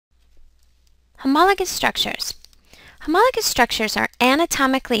Homologous structures. Homologous structures are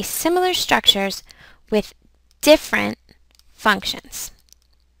anatomically similar structures with different functions.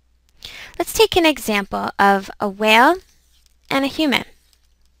 Let's take an example of a whale and a human.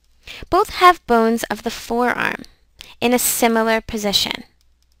 Both have bones of the forearm in a similar position.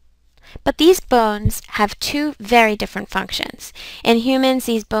 But these bones have two very different functions. In humans,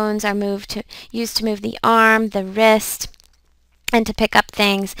 these bones are used to move the arm, the wrist, and to pick up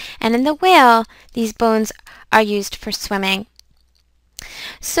things. And in the whale, these bones are used for swimming.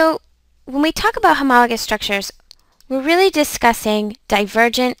 So when we talk about homologous structures, we're really discussing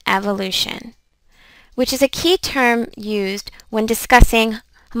divergent evolution, which is a key term used when discussing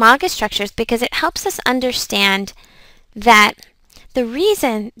homologous structures because it helps us understand that the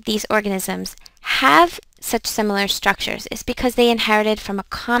reason these organisms have such similar structures is because they inherited from a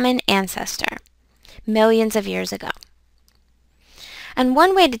common ancestor millions of years ago. And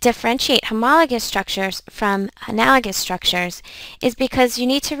one way to differentiate homologous structures from analogous structures is because you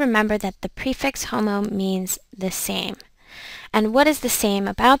need to remember that the prefix homo means the same. And what is the same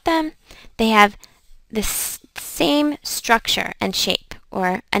about them? They have the same structure and shape,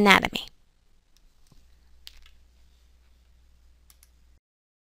 or anatomy.